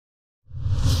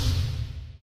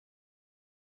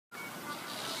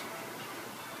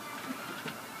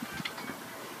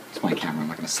my camera. I'm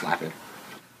not gonna slap it.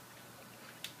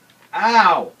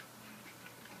 Ow!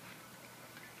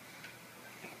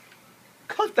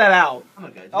 Cut that out.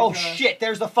 Okay, Oh shit,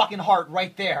 there's the fucking heart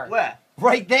right there. Where?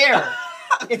 Right there.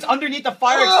 It's underneath the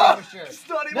fire extinguisher. It's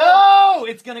not even No!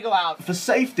 It's gonna go out. For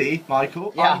safety,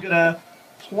 Michael, Yeah. I'm gonna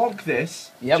plonk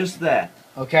this just there.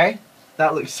 Okay.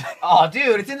 That looks safe. Oh,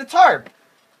 dude, it's in the tarp.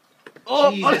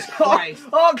 Oh, Jesus Christ.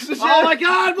 Oxygen! Oh my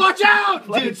god, watch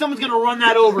out! Dude, someone's gonna run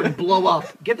that over and blow up.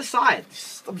 Get the side.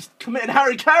 I'm just committing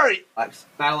Harry Carry.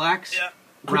 Battle axe. Yeah.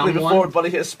 Round Quickly one. before Buddy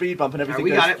hit a speed bump and everything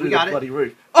we goes got it, through we got the it. bloody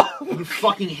roof. You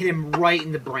fucking hit him right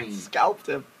in the brain. Scalped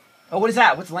him. Oh, what is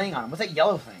that? What's laying on him? What's that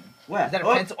yellow thing? Where? Is that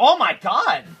a pencil? Oh my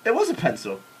god! It was a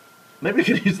pencil. Maybe we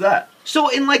could use that. So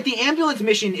in like the ambulance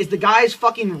mission, is the guy's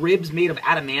fucking ribs made of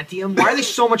adamantium? Why are they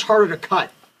so much harder to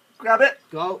cut? Grab it.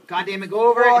 Go, goddamn it, go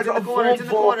over Oh, it. It's in the corner. It's in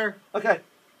the corner. Okay.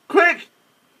 Quick!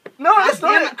 No, that's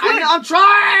Damn not it, it. Quick! I'm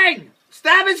trying.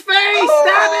 Stab his face.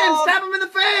 Oh. Stab him in the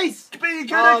face. Be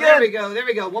good Oh, again. there we go. There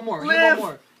we go. One more. Hit him Live. one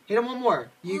more. Hit him one more.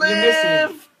 You're Live.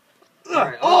 missing. All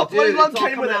right. Oh, Oh, bloody dude, lung it's all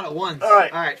came coming with out it. at once. All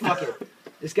right. All right. Fuck it.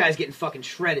 This guy's getting fucking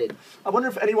shredded. I wonder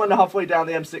if anyone halfway down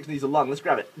the M6 needs a lung. Let's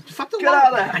grab it. Fuck the Get lung.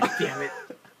 out of there. God damn it.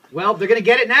 Well, they're gonna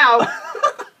get it now.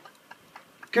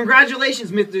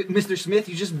 Congratulations, Mr. Smith.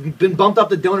 You just been bumped up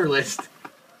the donor list.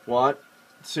 1,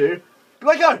 2,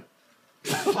 let go!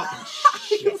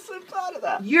 Fucking You're shit. so bad at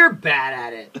that. You're bad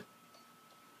at it.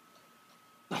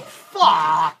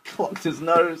 Fuck. Clocked his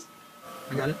nose.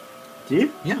 You got it? Do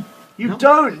you? Yeah. You No.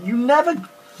 don't. You never.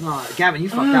 No, Gavin, you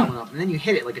fucked that one up, and then you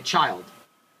hit it like a child.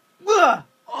 Ugh.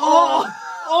 Oh!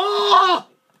 Oh!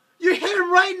 You hit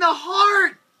him right in the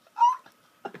heart!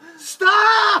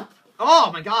 Stop!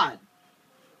 Oh my god.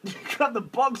 You got the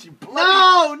box, you bloody.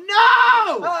 No! No!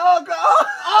 Oh, God.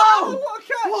 Oh!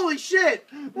 Okay. Holy shit!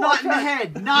 What Not in the cat?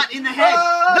 head! Not in the head!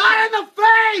 Ah! Not in the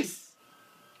face!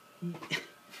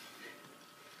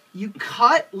 You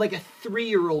cut like a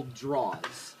 3-year-old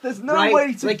draws. There's no right?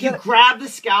 way to like get you grab the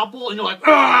scalpel and you're like,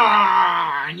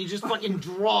 "Argh!" and you just fucking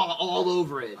draw all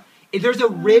over it. If there's a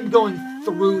rib going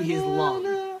through his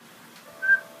lung.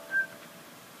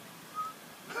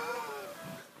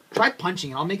 Try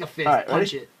punching it. I'll make a fist. All right,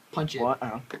 punch ready? it. Punch it. What?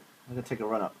 Hang on. I'm gonna take a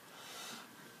run up.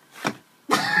 You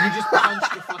just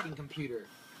punched the fucking computer.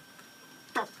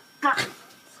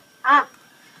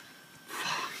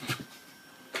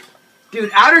 Dude,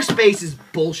 outer space is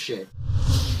bullshit.